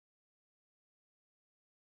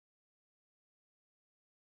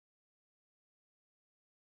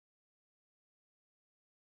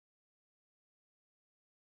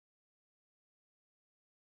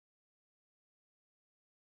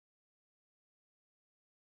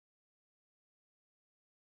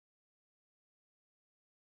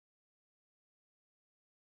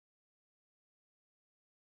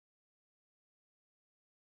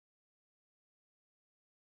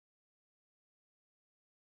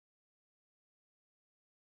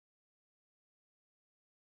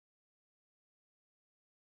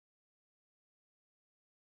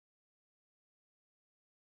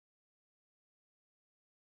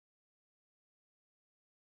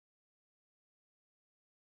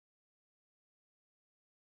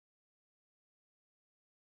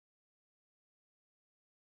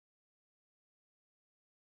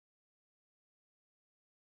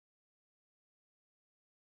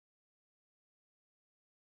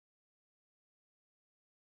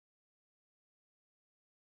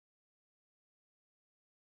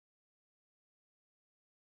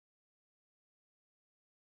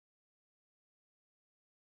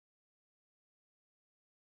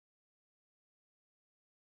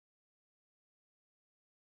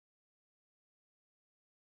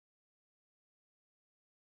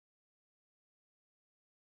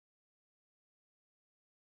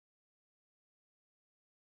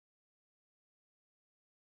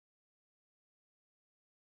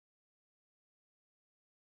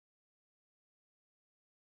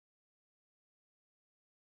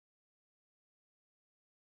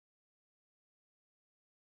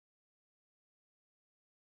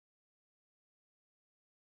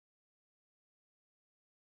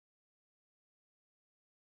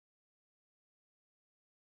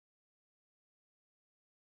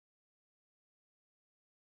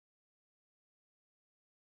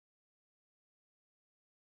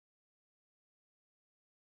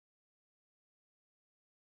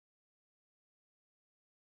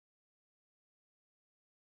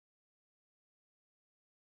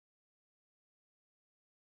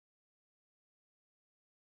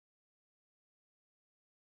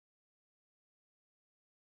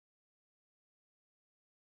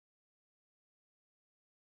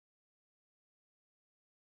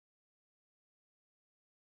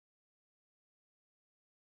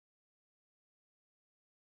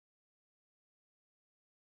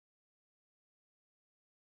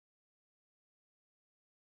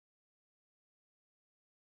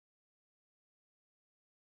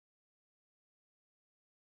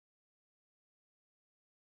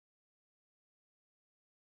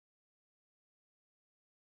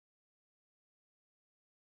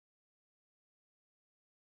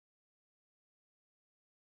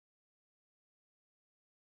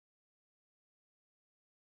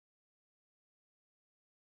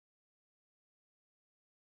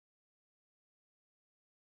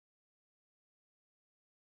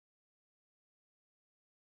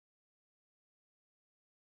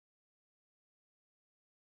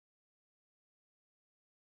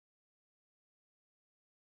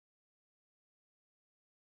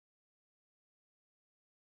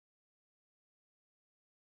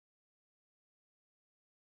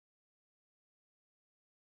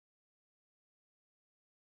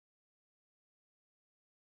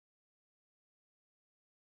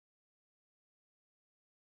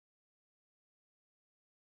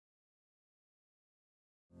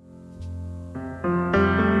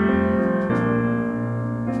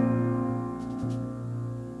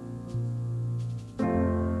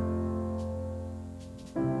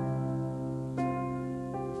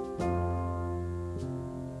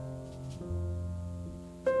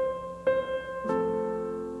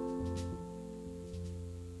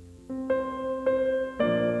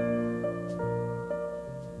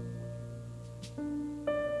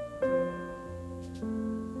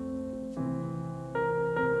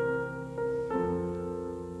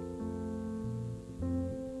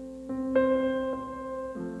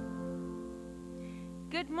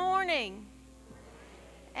Good morning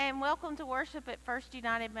and welcome to worship at First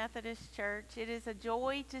United Methodist Church. It is a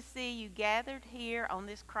joy to see you gathered here on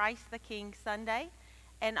this Christ the King Sunday,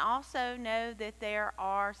 and also know that there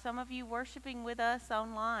are some of you worshiping with us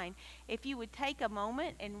online. If you would take a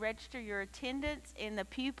moment and register your attendance in the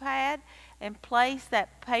pew pad and place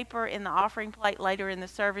that paper in the offering plate later in the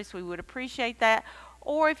service, we would appreciate that.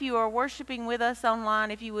 Or if you are worshiping with us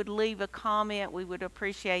online, if you would leave a comment, we would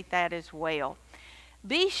appreciate that as well.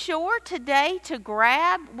 Be sure today to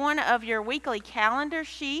grab one of your weekly calendar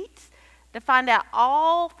sheets to find out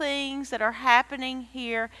all things that are happening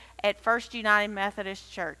here at First United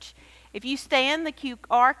Methodist Church. If you scan the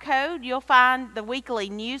QR code, you'll find the weekly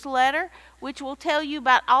newsletter, which will tell you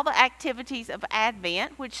about all the activities of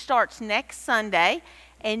Advent, which starts next Sunday.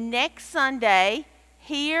 And next Sunday,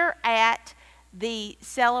 here at the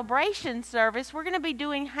celebration service, we're going to be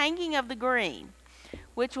doing Hanging of the Green,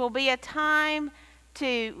 which will be a time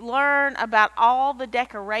to learn about all the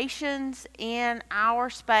decorations in our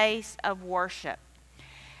space of worship.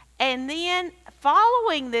 And then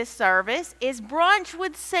following this service is Brunch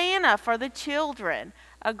with Santa for the children.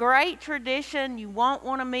 A great tradition you won't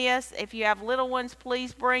want to miss. If you have little ones,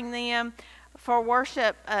 please bring them for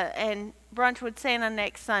worship and Brunch with Santa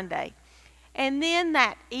next Sunday. And then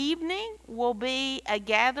that evening will be a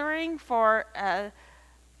gathering for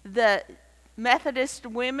the Methodist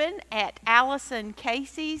women at Allison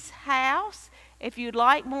Casey's house. If you'd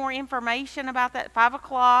like more information about that, 5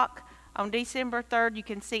 o'clock on December 3rd, you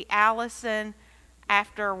can see Allison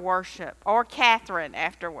after worship, or Catherine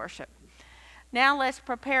after worship. Now let's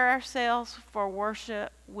prepare ourselves for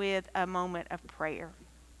worship with a moment of prayer.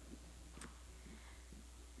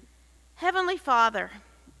 Heavenly Father,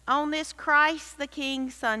 on this Christ the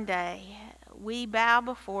King Sunday, we bow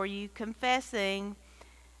before you, confessing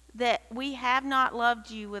that we have not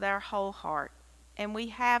loved you with our whole heart, and we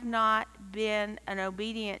have not been an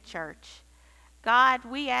obedient church. God,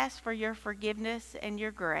 we ask for your forgiveness and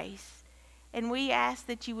your grace, and we ask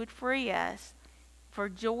that you would free us for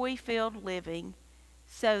joy-filled living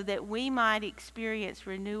so that we might experience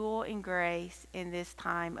renewal and grace in this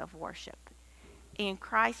time of worship. In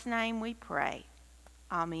Christ's name we pray.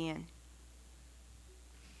 Amen.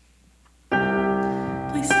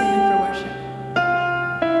 Please stand for worship.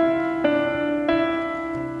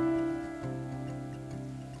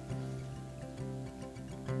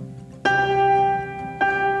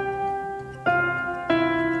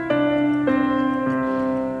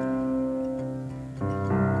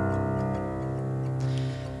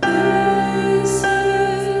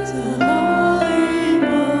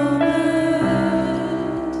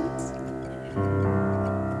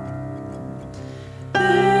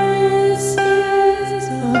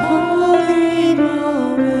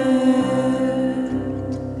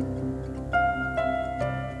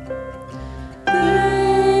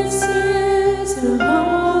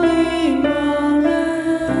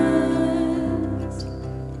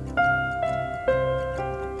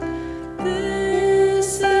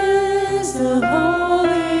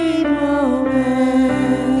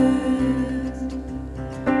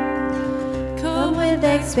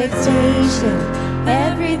 Expectation,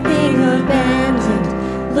 everything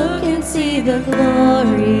abandoned. Look and see the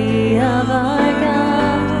glory of our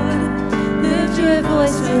God. Lift your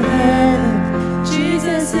voice to heaven.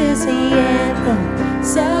 Jesus is the anthem.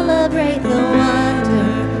 Celebrate the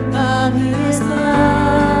wonder of his love.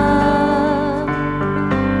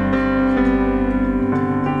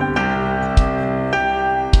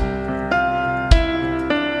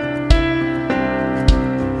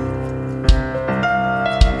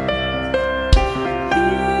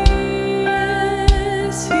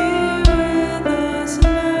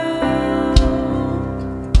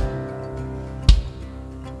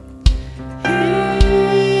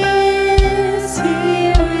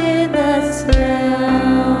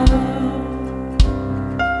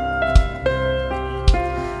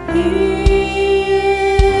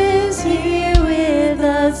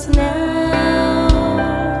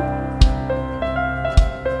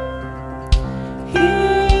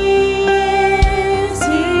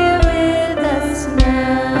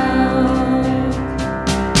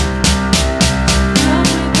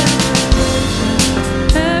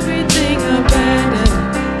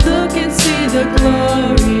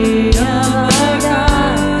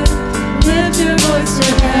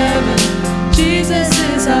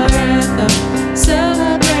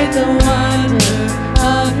 Celebrate the wonder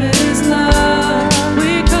of his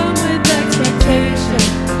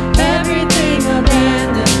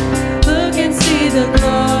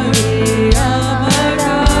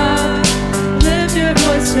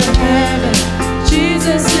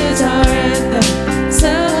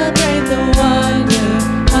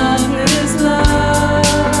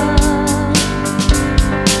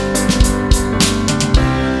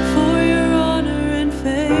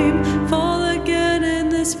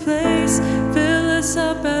us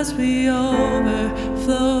up as we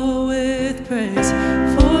overflow with praise.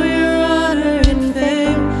 For your honor and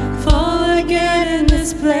fame, fall again in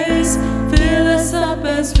this place. Fill us up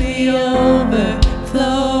as we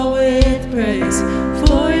overflow with praise.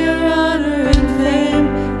 For your honor and fame,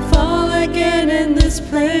 fall again in this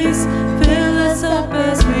place. Fill us up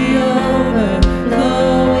as we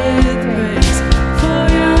overflow with praise. For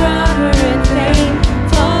your honor and fame,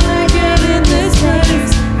 fall again in this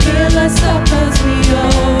place. Fill us up as we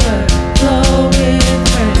overflow with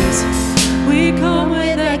praise. We come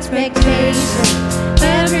with expectation,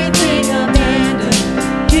 everything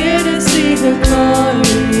abandoned, here to see the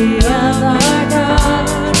glory of our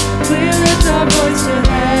God. We lift our voice to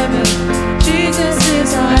heaven, Jesus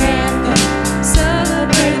is our anthem.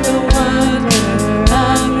 Celebrate the wonder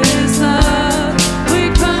of His love. We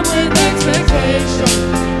come with expectation,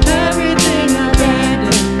 everything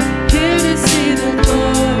abandoned, here to see the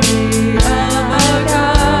glory of our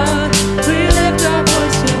God. We lift our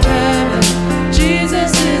voice to heaven,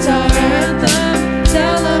 Jesus is our anthem.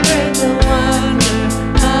 Celebrate the wonder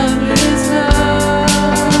of His love.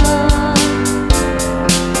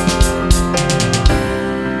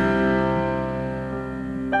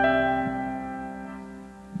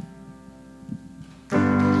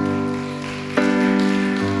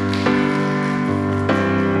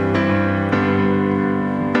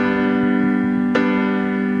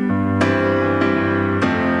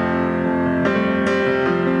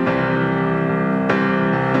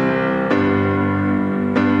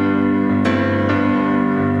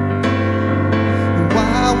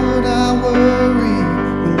 Why would I worry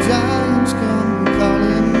when giants come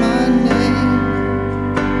calling my name?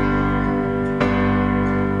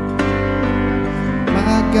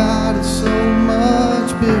 My God is so much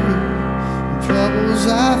bigger than troubles I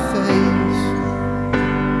face.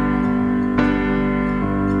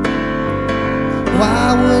 Why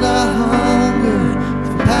would I hunger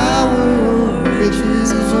for power or riches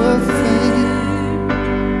or fame?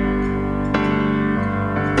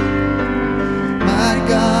 My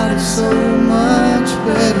God is so much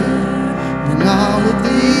better than all of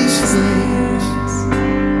these things.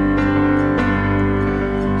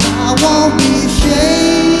 I won't be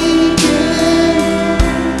shaken,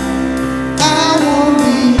 I won't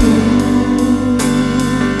be moved.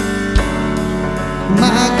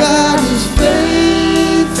 My God is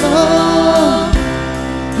faithful,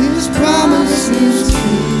 His promise is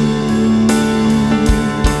true.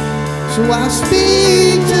 So I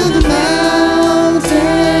speak to the mountains,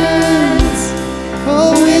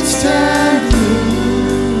 oh, it's time to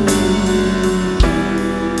move.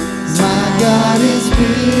 My God is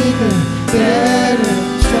bigger, better,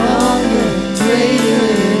 stronger, greater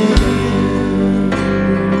than you.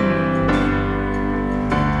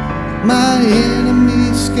 My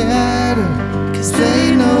enemies scatter, 'cause they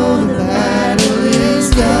know the battle is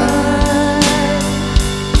done.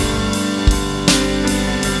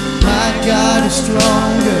 My God is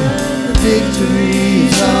stronger, the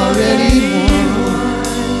victory's already won.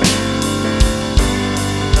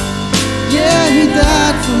 Yeah, He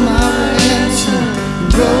died for my ransom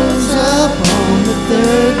and rose up on the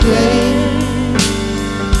third day.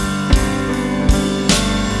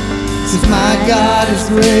 'Cause my God is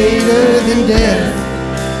greater than death,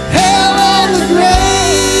 hell and the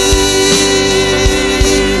grave.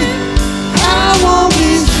 I won't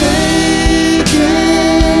be shaken,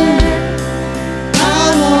 I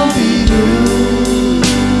won't be moved.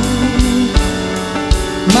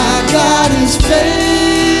 My God is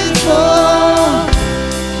faithful,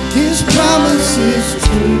 His promise is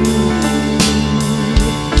true.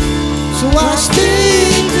 So I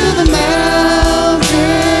speak to the mountains,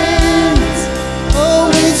 oh,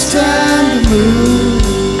 it's time to move.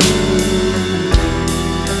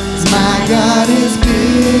 My God is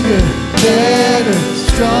bigger, better,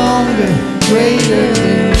 stronger, greater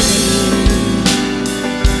than you.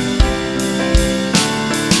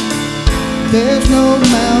 There's no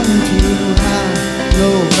mountain too high, no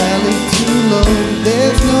valley too low.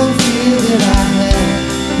 There's no fear that I have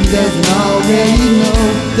He doesn't already know.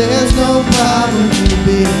 There's no problem too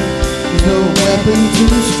big, there's no weapon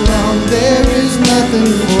too strong. There is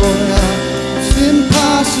nothing for God, it's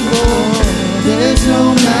impossible. There's no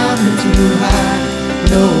mountain too high,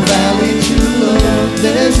 no valley too low.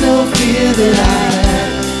 There's no fear that I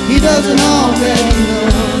have He doesn't already know.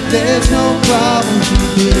 There's no problem too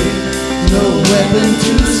big, no weapon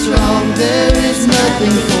too strong. There is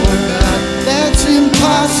nothing for God that's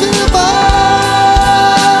impossible.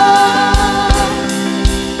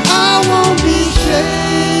 I won't be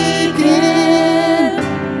shaken,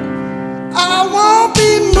 I won't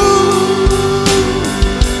be moved.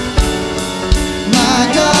 My My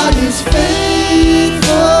God is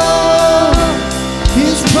faithful,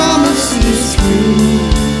 His promise is true.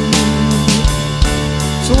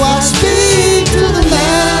 So I speak to the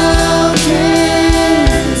mountains,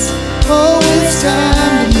 oh, it's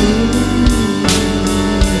time to move.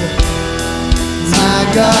 My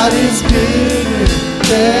God is bigger,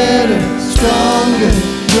 better, stronger,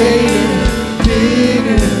 greater,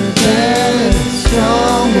 bigger, better,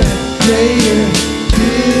 stronger, greater,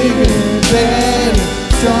 bigger, better,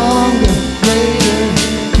 stronger, greater,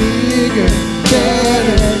 bigger,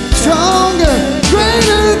 better, stronger,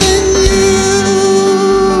 greater than you.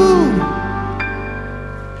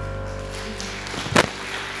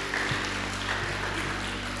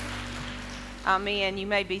 Amen. You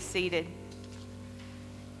may be seated.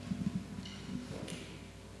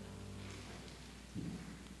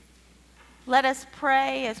 Let us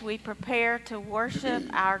pray as we prepare to worship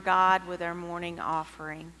our God with our morning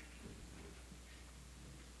offering.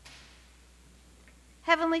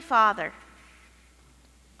 Heavenly Father,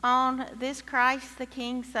 on this Christ the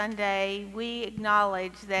King Sunday, we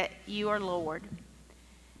acknowledge that you are Lord.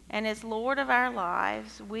 And as Lord of our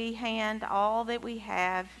lives, we hand all that we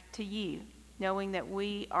have to you, knowing that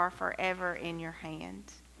we are forever in your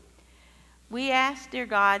hands. We ask, dear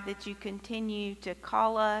God, that you continue to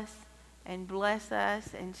call us and bless us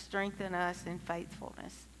and strengthen us in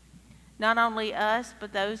faithfulness. Not only us,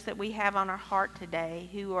 but those that we have on our heart today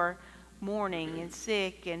who are mourning and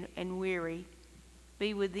sick and weary.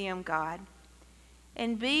 Be with them, God.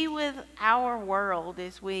 And be with our world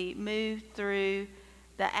as we move through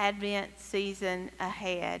the Advent season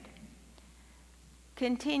ahead.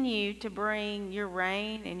 Continue to bring your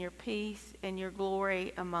reign and your peace and your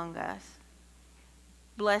glory among us.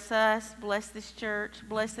 Bless us, bless this church,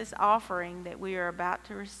 bless this offering that we are about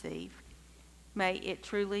to receive. May it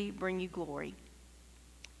truly bring you glory.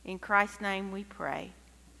 In Christ's name we pray.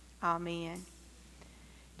 Amen.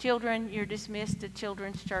 Children, you're dismissed to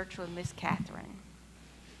Children's Church with Miss Catherine.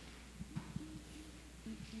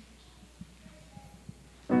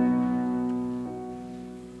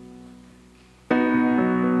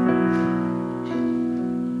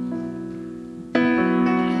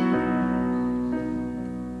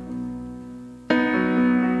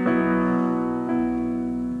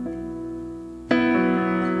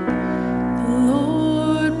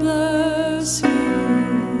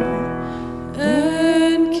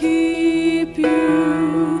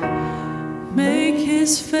 May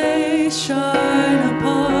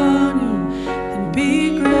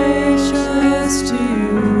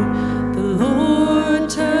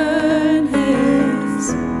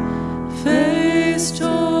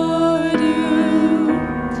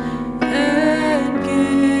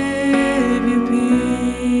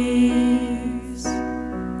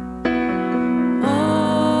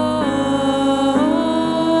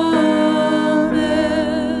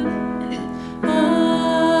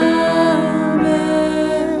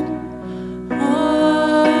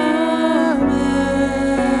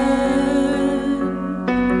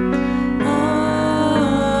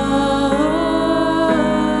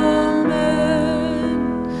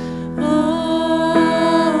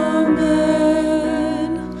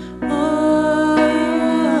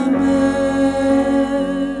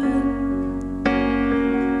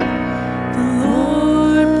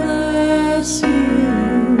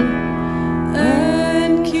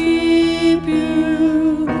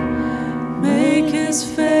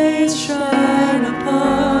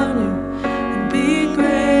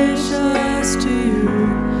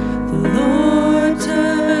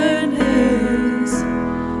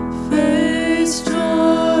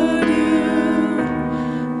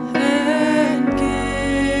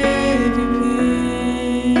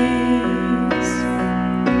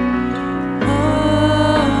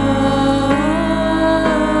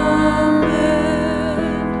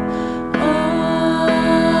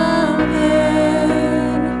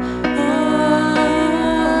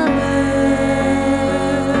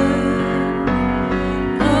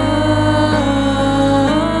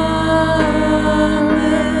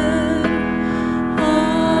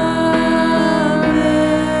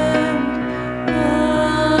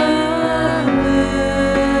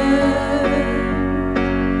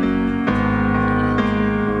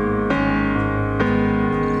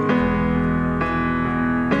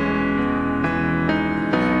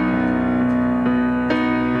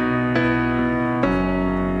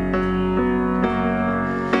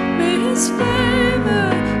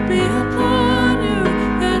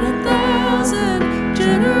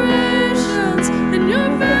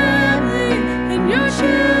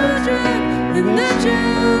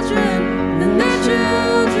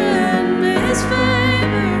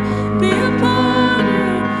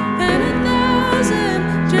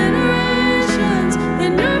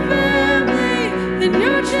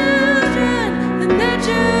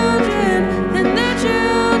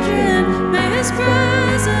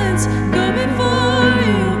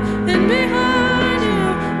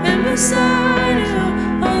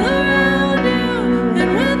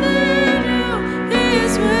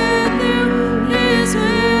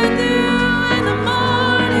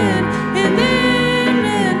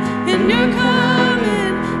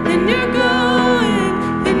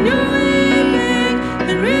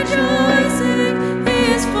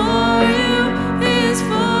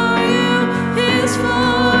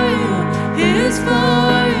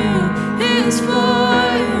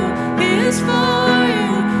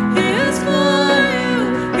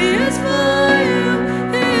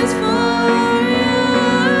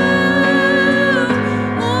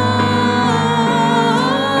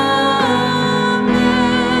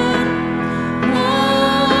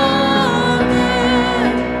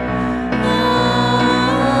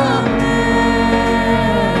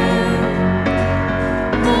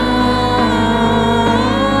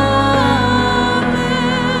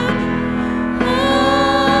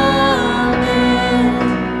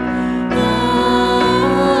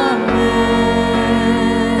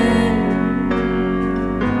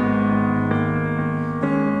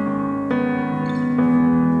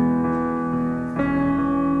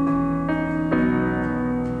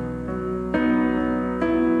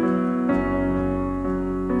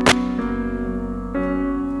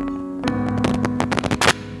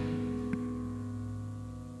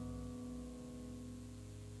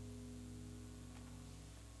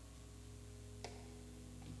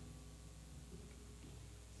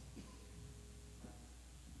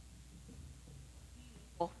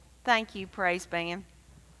Thank you, praise band.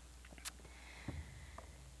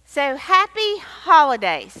 So, happy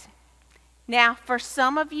holidays. Now, for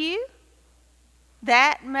some of you,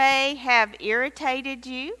 that may have irritated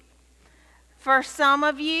you. For some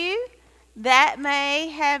of you, that may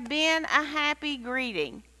have been a happy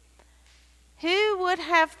greeting. Who would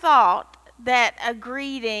have thought that a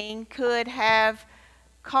greeting could have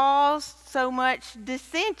caused so much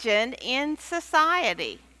dissension in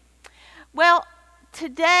society? Well,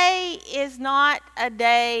 today is not a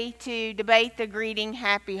day to debate the greeting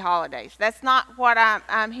happy holidays. That's not what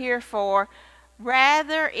I'm here for.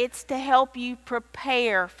 Rather, it's to help you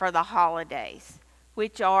prepare for the holidays,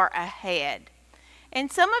 which are ahead. And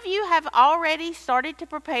some of you have already started to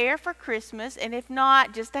prepare for Christmas, and if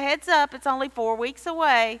not, just a heads up, it's only 4 weeks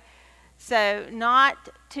away, so not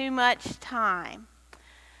too much time.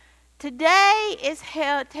 Today is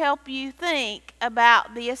to help you think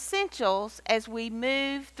about the essentials as we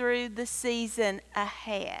move through the season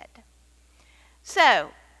ahead.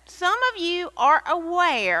 So, some of you are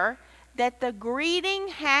aware that the greeting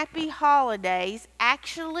happy holidays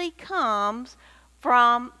actually comes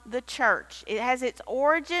from the church. It has its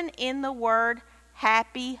origin in the word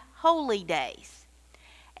happy holy days.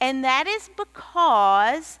 And that is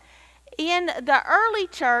because in the early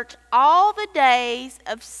church, all the days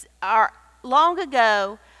long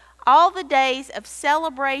ago, all the days of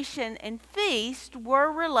celebration and feast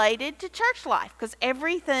were related to church life, because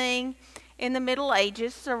everything in the Middle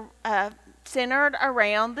Ages centered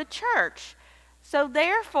around the church. So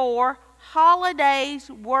therefore,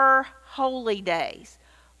 holidays were holy days.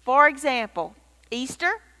 For example,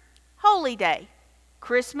 Easter, holy day.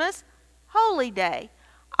 Christmas, holy day.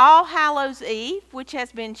 All Hallows Eve, which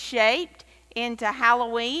has been shaped into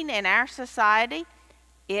Halloween in our society,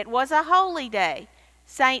 it was a holy day.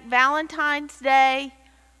 St. Valentine's Day,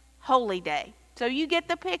 holy day. So you get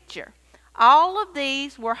the picture. All of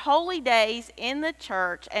these were holy days in the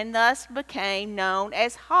church and thus became known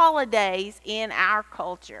as holidays in our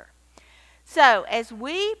culture. So as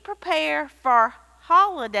we prepare for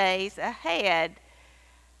holidays ahead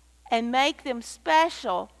and make them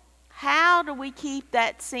special, how do we keep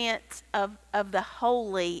that sense of the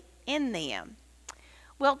holy in them?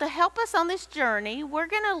 Well, to help us on this journey, we're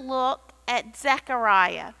going to look at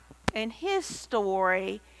Zechariah and his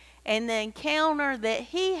story and the encounter that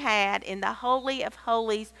he had in the Holy of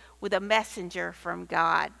Holies with a messenger from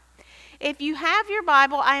God. If you have your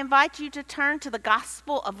Bible, I invite you to turn to the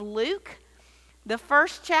Gospel of Luke, the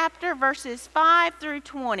first chapter, verses 5 through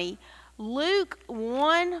 20. Luke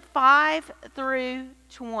 1, 5 through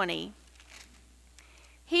 20.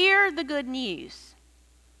 Hear the good news.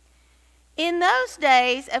 In those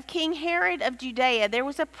days of King Herod of Judea, there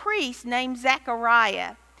was a priest named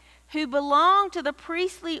Zechariah, who belonged to the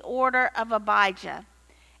priestly order of Abijah.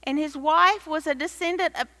 And his wife was a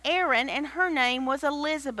descendant of Aaron, and her name was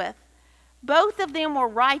Elizabeth. Both of them were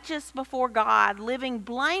righteous before God, living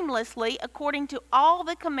blamelessly according to all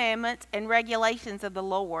the commandments and regulations of the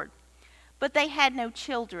Lord. But they had no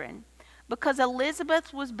children, because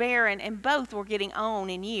Elizabeth was barren and both were getting on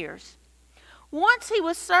in years. Once he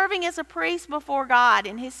was serving as a priest before God,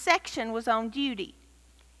 and his section was on duty.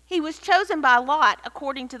 He was chosen by lot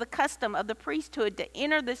according to the custom of the priesthood to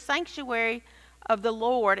enter the sanctuary of the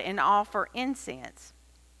Lord and offer incense.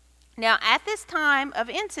 Now at this time of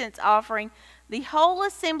incense offering, the whole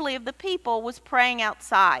assembly of the people was praying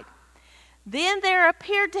outside. Then there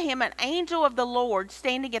appeared to him an angel of the Lord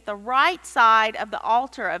standing at the right side of the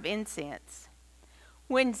altar of incense.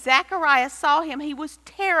 When Zechariah saw him, he was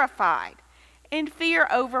terrified, and fear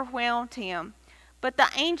overwhelmed him. But the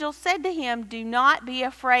angel said to him, "Do not be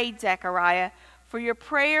afraid, Zechariah, for your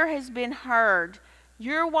prayer has been heard.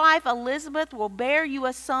 Your wife Elizabeth will bear you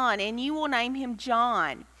a son, and you will name him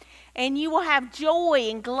John. And you will have joy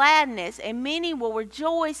and gladness, and many will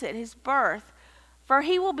rejoice at his birth, for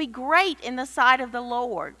he will be great in the sight of the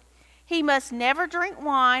Lord. He must never drink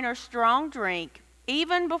wine or strong drink.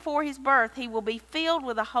 Even before his birth, he will be filled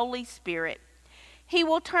with the Holy Spirit. He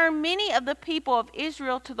will turn many of the people of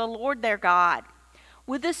Israel to the Lord their God.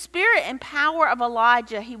 With the spirit and power of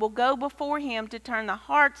Elijah, he will go before him to turn the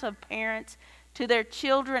hearts of parents to their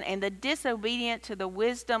children and the disobedient to the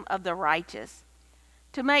wisdom of the righteous,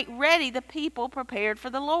 to make ready the people prepared for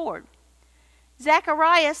the Lord."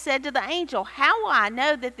 Zechariah said to the angel, "How will I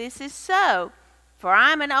know that this is so? For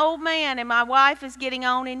I am an old man and my wife is getting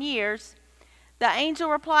on in years." The angel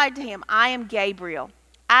replied to him, "I am Gabriel.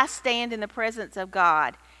 I stand in the presence of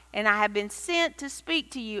God, and I have been sent to speak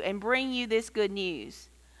to you and bring you this good news.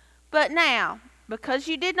 But now, because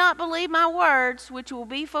you did not believe my words, which will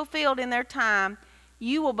be fulfilled in their time,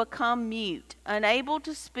 you will become mute, unable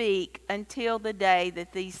to speak until the day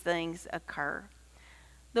that these things occur.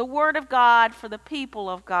 The word of God for the people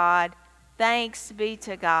of God. Thanks be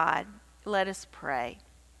to God. Let us pray.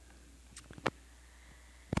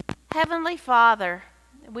 Heavenly Father,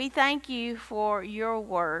 we thank you for your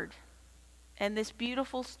word and this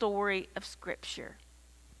beautiful story of Scripture.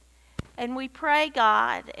 And we pray,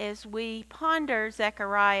 God, as we ponder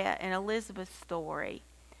Zechariah and Elizabeth's story,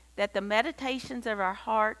 that the meditations of our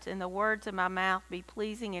hearts and the words of my mouth be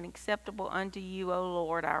pleasing and acceptable unto you, O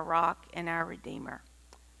Lord, our rock and our Redeemer.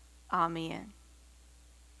 Amen.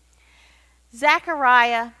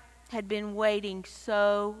 Zechariah had been waiting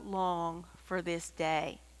so long for this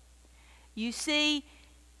day. You see,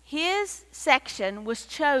 his section was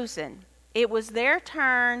chosen. It was their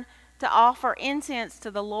turn to offer incense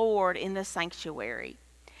to the Lord in the sanctuary.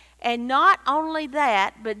 And not only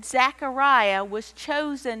that, but Zechariah was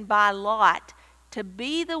chosen by Lot to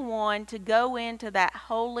be the one to go into that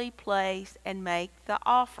holy place and make the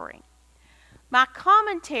offering. My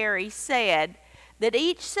commentary said that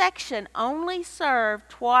each section only served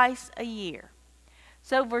twice a year.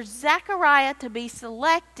 So for Zechariah to be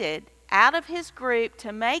selected out of his group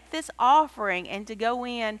to make this offering and to go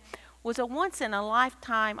in was a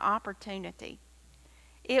once-in-a-lifetime opportunity.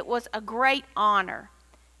 It was a great honor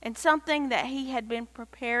and something that he had been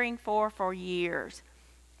preparing for years,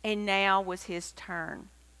 and now was his turn.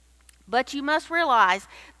 But you must realize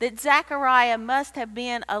that Zechariah must have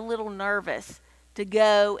been a little nervous to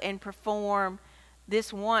go and perform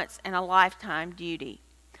this once-in-a-lifetime duty.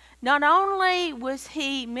 Not only was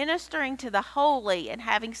he ministering to the holy and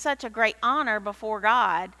having such a great honor before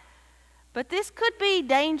God, but this could be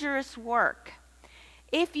dangerous work.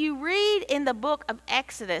 If you read in the book of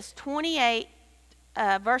Exodus 28,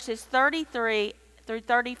 verses 33 through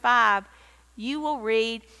 35, you will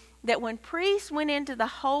read that when priests went into the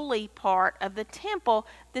holy part of the temple,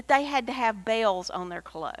 that they had to have bells on their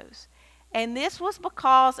clothes. And this was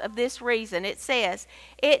because of this reason. It says,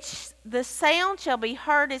 the sound shall be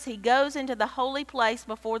heard as he goes into the holy place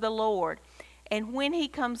before the Lord, and when he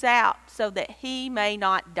comes out, so that he may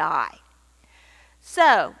not die.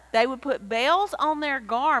 So they would put bells on their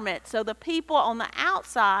garments so the people on the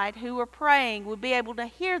outside who were praying would be able to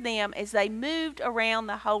hear them as they moved around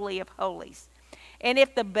the Holy of Holies. And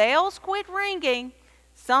if the bells quit ringing,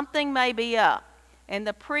 something may be up, and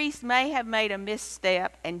the priest may have made a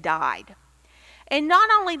misstep and died. And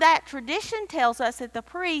not only that, tradition tells us that the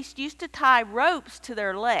priest used to tie ropes to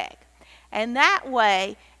their leg. And that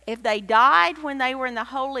way, if they died when they were in the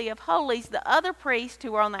Holy of Holies, the other priests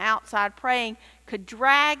who were on the outside praying could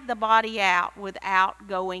drag the body out without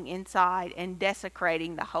going inside and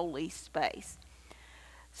desecrating the holy space.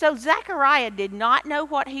 So Zechariah did not know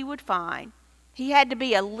what he would find. He had to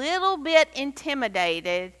be a little bit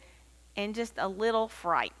intimidated and just a little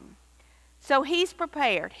frightened. So he's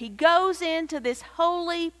prepared. He goes into this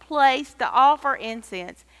holy place to offer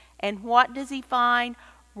incense. And what does he find?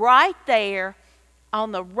 Right there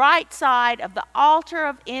on the right side of the altar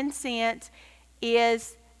of incense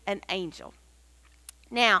is an angel.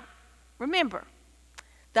 Now, remember,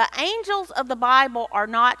 the angels of the Bible are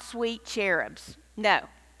not sweet cherubs. No.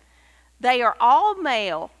 They are all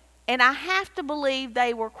male, and I have to believe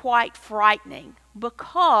they were quite frightening,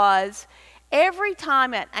 because every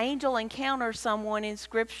time an angel encounters someone in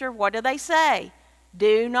Scripture, what do they say?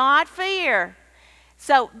 Do not fear.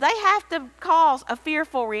 So they have to cause a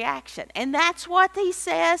fearful reaction. And that's what he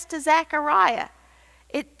says to Zechariah.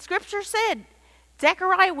 Scripture said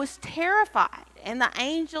Zechariah was terrified, and the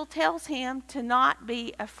angel tells him to not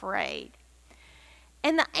be afraid.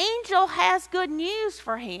 And the angel has good news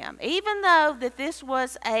for him. Even though that this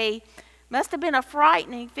must have been a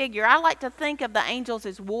frightening figure, I like to think of the angels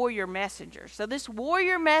as warrior messengers. So this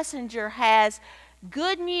warrior messenger has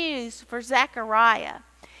good news for Zechariah.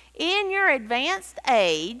 In your advanced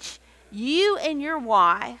age, you and your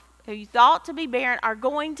wife, who you thought to be barren, are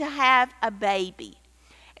going to have a baby.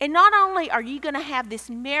 And not only are you going to have this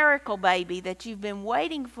miracle baby that you've been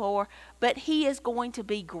waiting for, but he is going to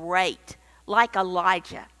be great, like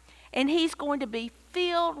Elijah. And he's going to be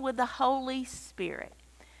filled with the Holy Spirit.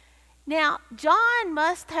 Now, John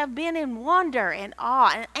must have been in wonder and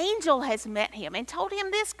awe. An angel has met him and told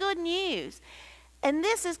him this good news. And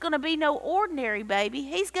this is going to be no ordinary baby.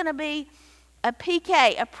 He's going to be a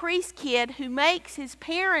PK, a priest kid who makes his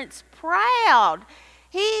parents proud.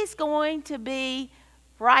 He's going to be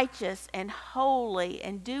righteous and holy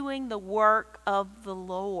and doing the work of the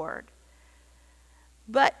Lord.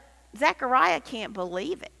 But Zechariah can't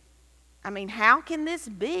believe it. I mean, how can this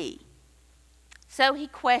be? So he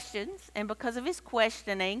questions, and because of his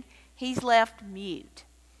questioning, He's left mute.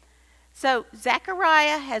 So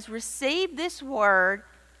Zechariah has received this word,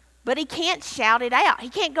 but he can't shout it out. He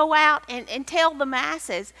can't go out and tell the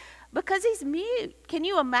masses because he's mute. Can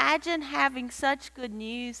you imagine having such good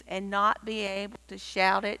news and not be able to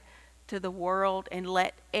shout it to the world and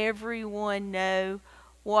let everyone know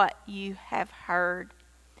what you have heard?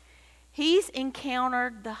 He's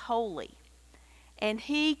encountered the holy, and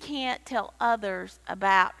he can't tell others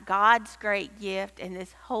about God's great gift and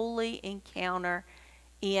this holy encounter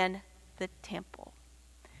in the temple.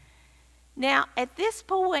 Now, at this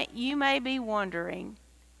point, you may be wondering,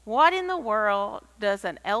 what in the world does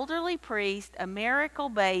an elderly priest, a miracle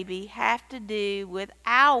baby, have to do with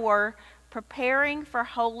our preparing for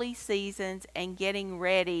holy seasons and getting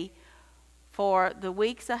ready for the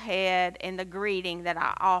weeks ahead and the greeting that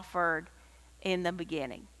I offered in the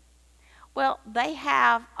beginning? Well, they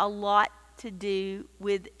have a lot to do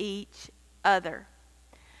with each other.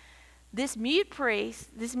 This mute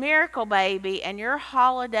priest, this miracle baby, and your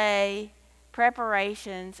holiday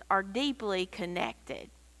preparations are deeply connected,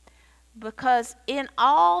 because in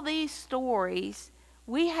all these stories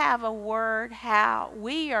we have a word how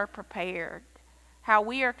we are prepared, how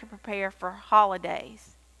we are to prepare for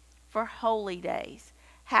holidays, for holy days,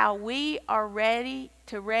 how we are ready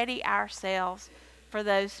ourselves for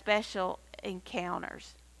those special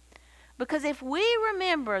encounters. Because if we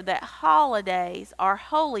remember that holidays are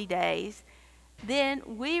holy days, then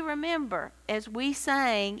we remember, as we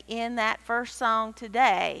sang in that first song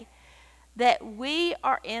today, that we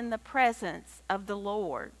are in the presence of the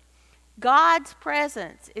Lord. God's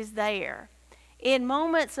presence is there in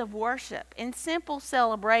moments of worship, in simple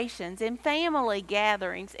celebrations, in family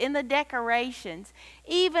gatherings, in the decorations,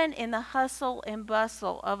 even in the hustle and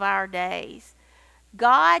bustle of our days.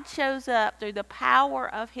 God shows up through the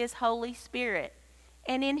power of His Holy Spirit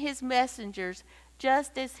and in His messengers,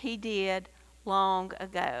 just as He did long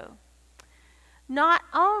ago. Not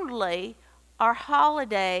only are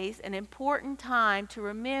holidays an important time to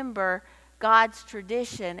remember God's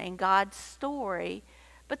tradition and God's story,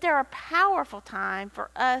 but they're a powerful time for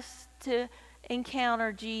us to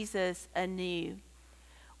encounter Jesus anew.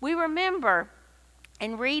 We remember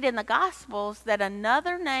and read in the Gospels that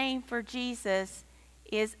another name for Jesus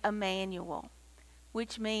is Emmanuel,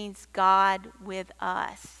 which means God with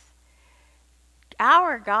us.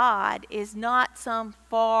 Our God is not some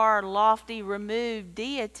far, lofty, removed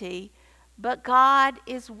deity, but God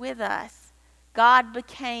is with us. God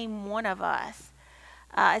became one of us.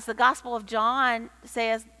 As the Gospel of John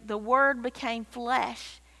says, the Word became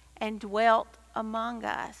flesh and dwelt among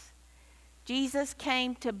us. Jesus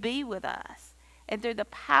came to be with us, and through the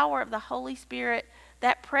power of the Holy Spirit,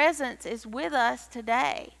 that presence is with us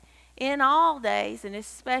today, in all days, and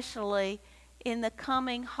especially in the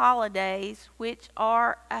coming holidays which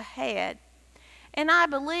are ahead. And I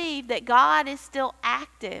believe that God is still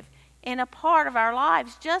active in a part of our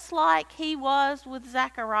lives, just like He was with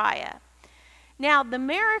Zechariah. Now, the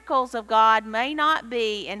miracles of God may not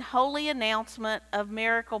be in holy announcement of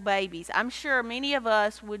miracle babies. I'm sure many of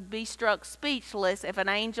us would be struck speechless if an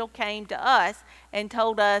angel came to us and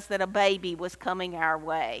told us that a baby was coming our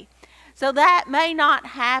way. So that may not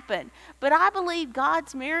happen. But I believe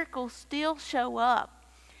God's miracles still show up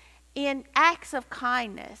in acts of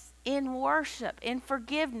kindness, in worship, in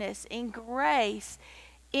forgiveness, in grace,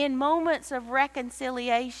 in moments of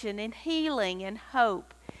reconciliation, in healing and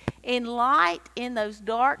hope, in light in those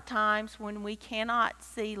dark times when we cannot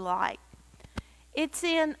see light. It's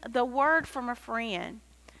in the word from a friend,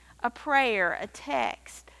 a prayer, a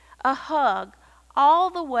text, a hug,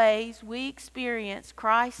 all the ways we experience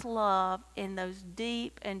Christ's love in those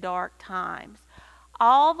deep and dark times,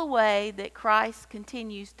 all the way that Christ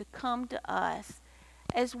continues to come to us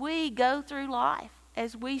as we go through life,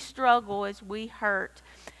 as we struggle, as we hurt,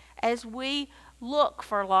 as we look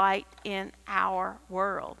for light in our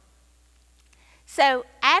world. So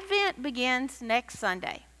Advent begins next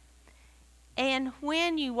Sunday. And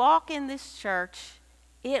when you walk in this church,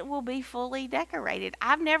 it will be fully decorated.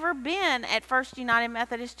 I've never been at First United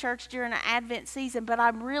Methodist Church during an Advent season, but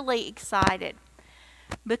I'm really excited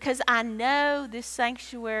because I know this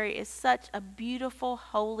sanctuary is such a beautiful,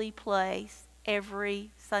 holy place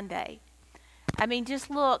every Sunday. I mean, just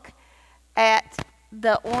look at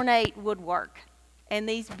the ornate woodwork and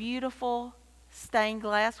these beautiful stained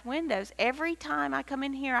glass windows. Every time I come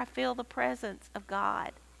in here, I feel the presence of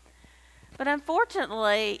God. But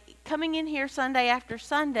unfortunately, coming in here Sunday after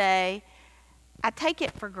Sunday, I take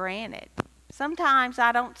it for granted. Sometimes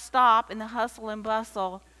I don't stop in the hustle and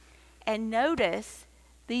bustle and notice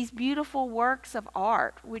these beautiful works of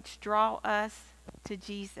art which draw us to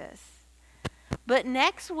Jesus. But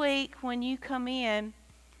next week when you come in,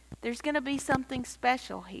 there's going to be something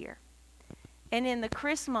special here. And in the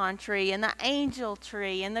Chrismon tree and the angel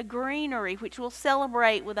tree and the greenery, which we'll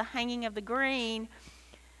celebrate with the hanging of the green,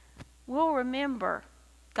 we'll remember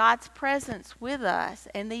God's presence with us.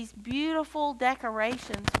 And these beautiful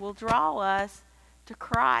decorations will draw us to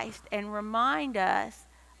Christ and remind us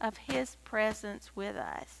of His presence with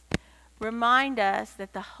us. Remind us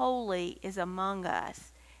that the holy is among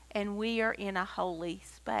us and we are in a holy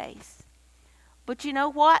space. But you know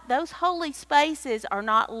what? Those holy spaces are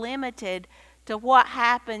not limited to what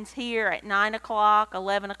happens here at 9 o'clock,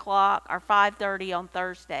 11 o'clock, or 5:30 on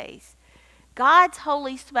Thursdays. God's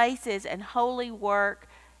holy spaces and holy work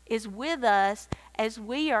is with us as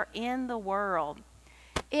we are in the world.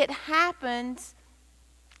 It happens.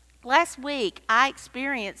 Last week, I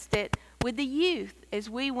experienced it with the youth as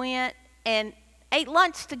we went and ate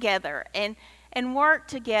lunch together and worked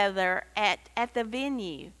together at the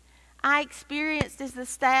venue. I experienced as the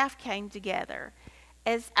staff came together,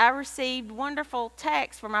 as I received wonderful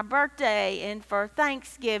texts for my birthday and for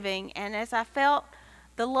Thanksgiving, and as I felt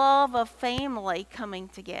the love of family coming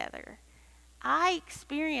together. I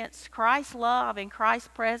experienced Christ's love and Christ's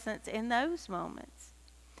presence in those moments.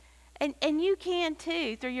 And you can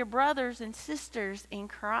too, through your brothers and sisters in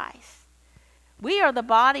Christ. We are the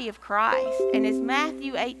body of Christ. And as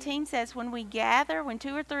Matthew 18 says, when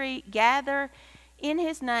two or three gather in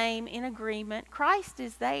His name in agreement, Christ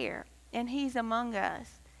is there and He's among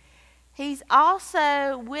us. He's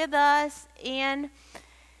also with us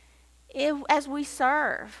as we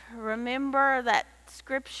serve. Remember that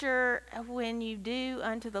scripture, when you do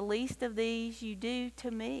unto the least of these, you do to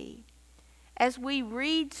me. As we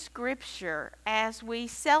read scripture, as we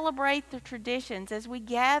celebrate the traditions, as we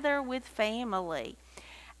gather with family,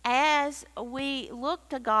 as we look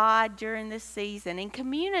to God during this season, in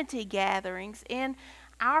community gatherings, in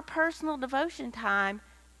our personal devotion time,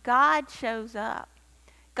 God shows up.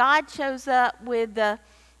 God shows up with the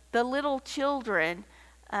little children,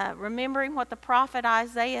 remembering what the prophet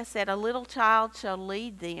Isaiah said, a little child shall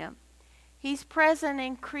lead them. He's present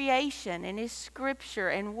in creation, in His scripture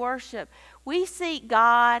and worship. We seek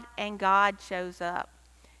God and God shows up.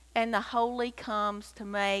 And the holy comes to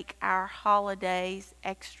make our holidays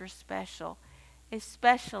extra special,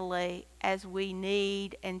 especially as we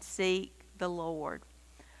need and seek the Lord.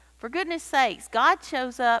 For goodness sakes, God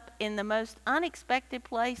shows up in the most unexpected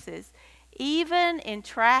places, even in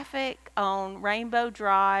traffic on Rainbow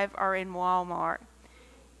Drive or in Walmart.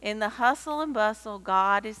 In the hustle and bustle,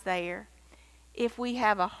 God is there. If we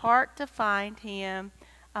have a heart to find Him,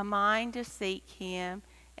 a mind to seek Him,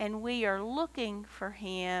 and we are looking for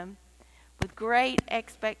Him with great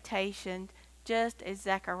expectation, just as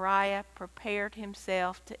Zechariah prepared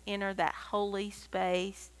himself to enter that holy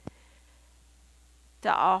space to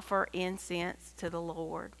offer incense to the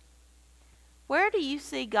Lord. Where do you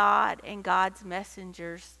see God and God's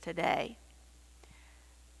messengers today?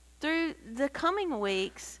 Through the coming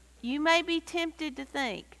weeks, you may be tempted to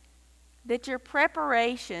think that your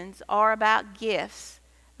preparations are about gifts,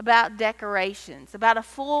 about decorations, about a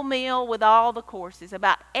full meal with all the courses,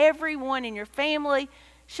 about everyone in your family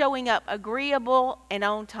showing up agreeable and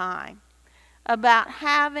on time, about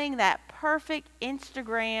having that perfect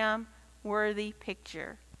Instagram-worthy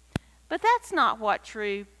picture. But that's not what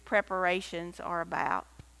true preparations are about.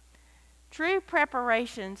 True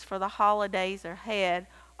preparations for the holidays ahead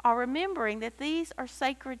are remembering that these are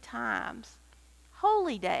sacred times,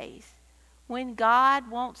 holy days, when God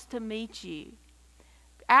wants to meet you.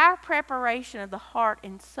 Our preparation of the heart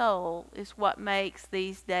and soul is what makes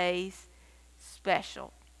these days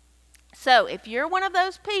special. So if you're one of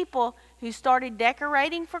those people who started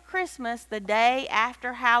decorating for Christmas the day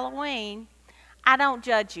after Halloween, I don't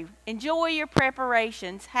judge you. Enjoy your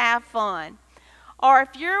preparations. Have fun. Or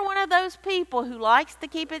if you're one of those people who likes to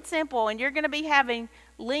keep it simple and you're going to be having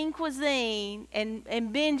lean cuisine and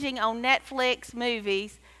binging on Netflix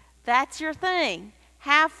movies, that's your thing.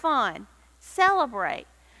 Have fun. Celebrate.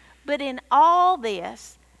 But in all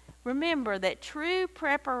this, remember that true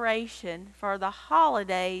preparation for the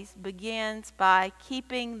holidays begins by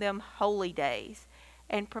keeping them holy days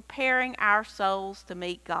and preparing our souls to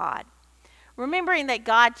meet God. Remembering that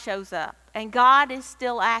God shows up and God is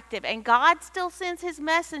still active and God still sends His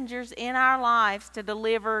messengers in our lives to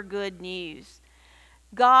deliver good news.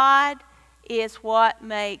 God is what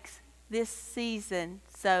makes this season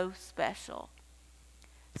so special.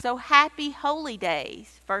 So happy holy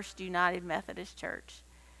days, First United Methodist Church.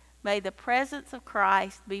 May the presence of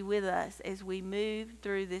Christ be with us as we move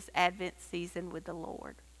through this Advent season with the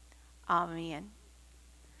Lord. Amen.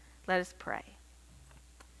 Let us pray.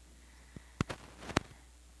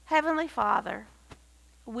 Heavenly Father,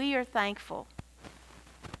 we are thankful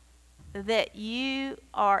that you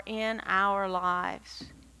are in our lives.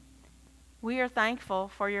 We are thankful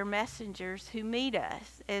for your messengers who meet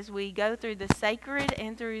us as we go through the sacred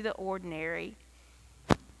and through the ordinary.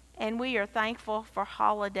 And we are thankful for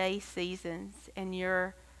holiday seasons and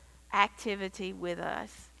your activity with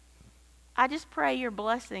us. I just pray your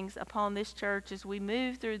blessings upon this church as we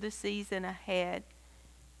move through the season ahead.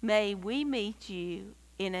 May we meet you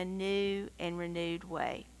in a new and renewed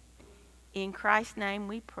way. In Christ's name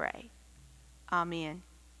we pray. Amen.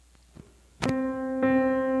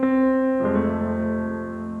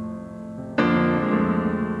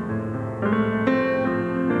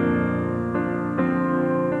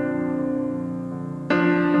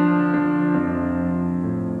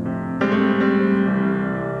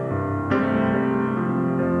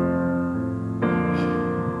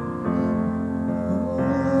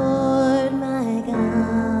 Lord my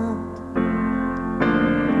God,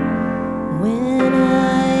 when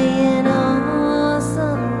I in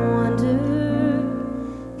awesome wonder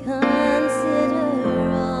consider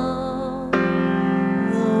all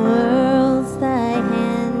the worlds thy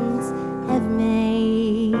hands have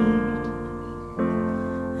made,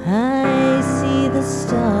 I see the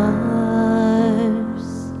stars,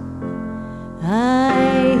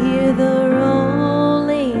 I hear the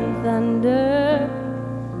rolling thunder,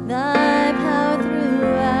 thy power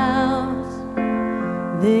throughout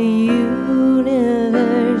the universe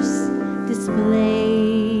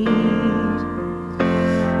displayed.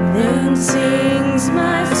 Then sings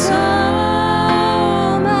my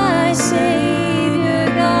soul, my Savior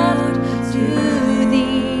God, to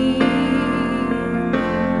thee.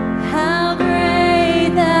 How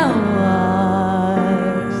great thou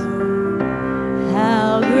art,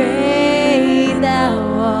 how great thou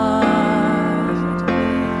art.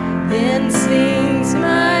 Then sings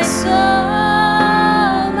my soul,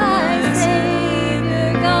 my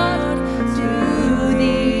Savior God, to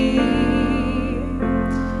thee.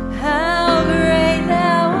 How great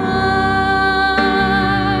thou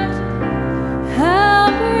art, how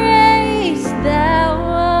great thou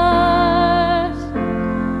art.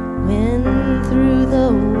 When through the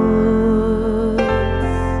woods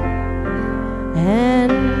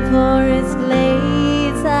and forest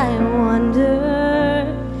glades I wander,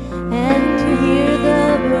 and hear the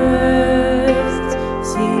birds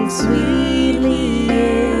sing sweetly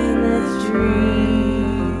in the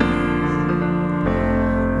trees.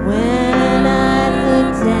 When I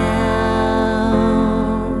look down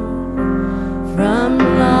from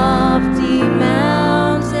lofty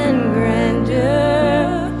mountain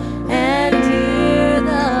grandeur and hear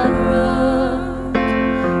the brook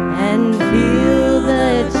and feel the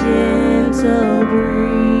gentle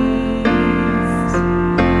breeze,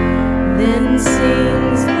 then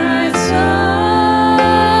sings my soul,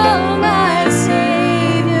 my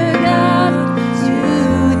Savior God, to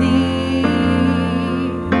thee.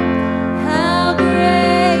 How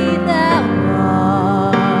great thou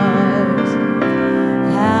art,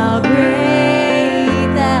 how great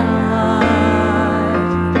thou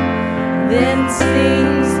art. Then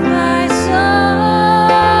sings my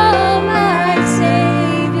soul, my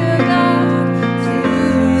Savior God, to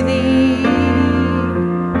thee.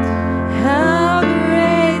 How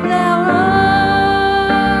great thou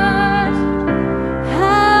art,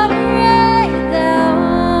 how great thou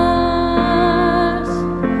art.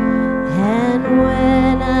 And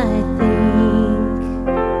when I think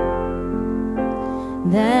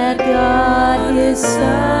that God his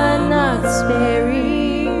Son not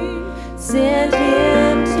sparing sent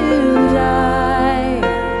him to die,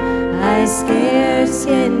 I scarce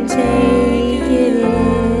can take it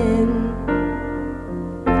in,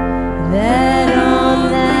 that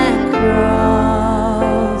on that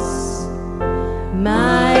cross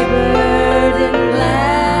my burden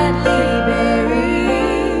gladly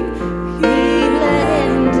bearing, he bled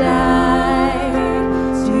and died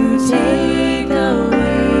to take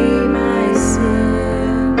away my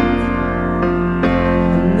sin.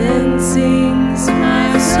 And then sings my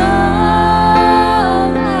soul,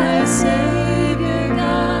 my Savior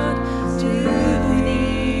God, to thee.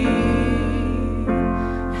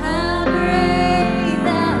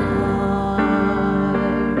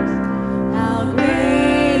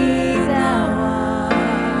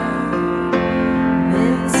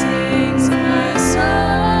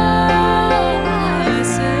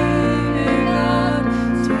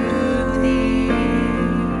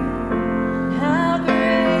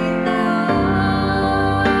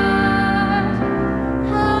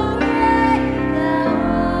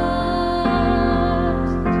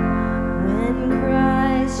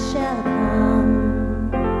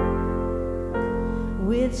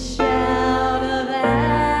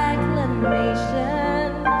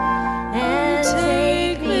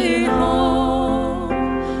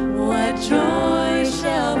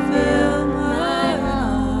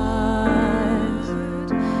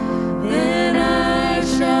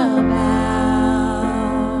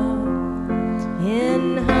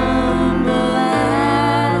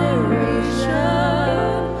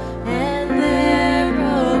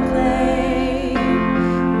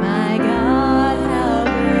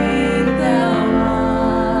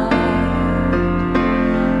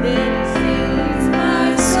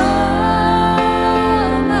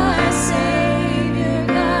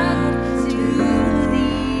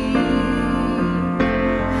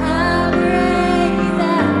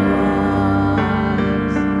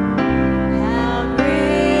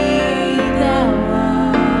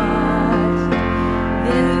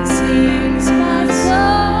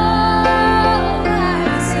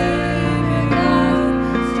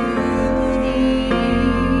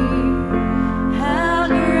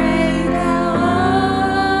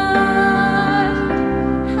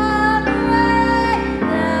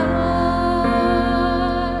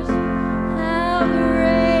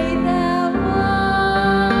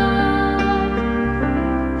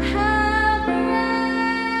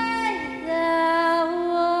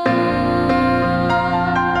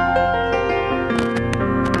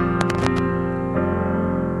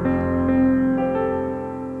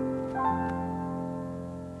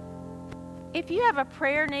 have a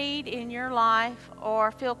prayer need in your life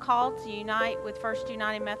or feel called to unite with First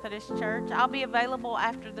United Methodist Church, I'll be available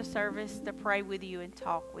after the service to pray with you and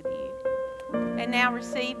talk with you. And now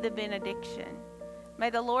receive the benediction. May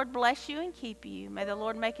the Lord bless you and keep you. May the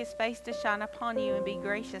Lord make his face to shine upon you and be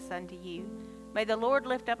gracious unto you. May the Lord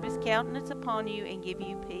lift up his countenance upon you and give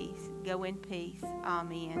you peace. Go in peace.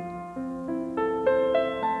 Amen.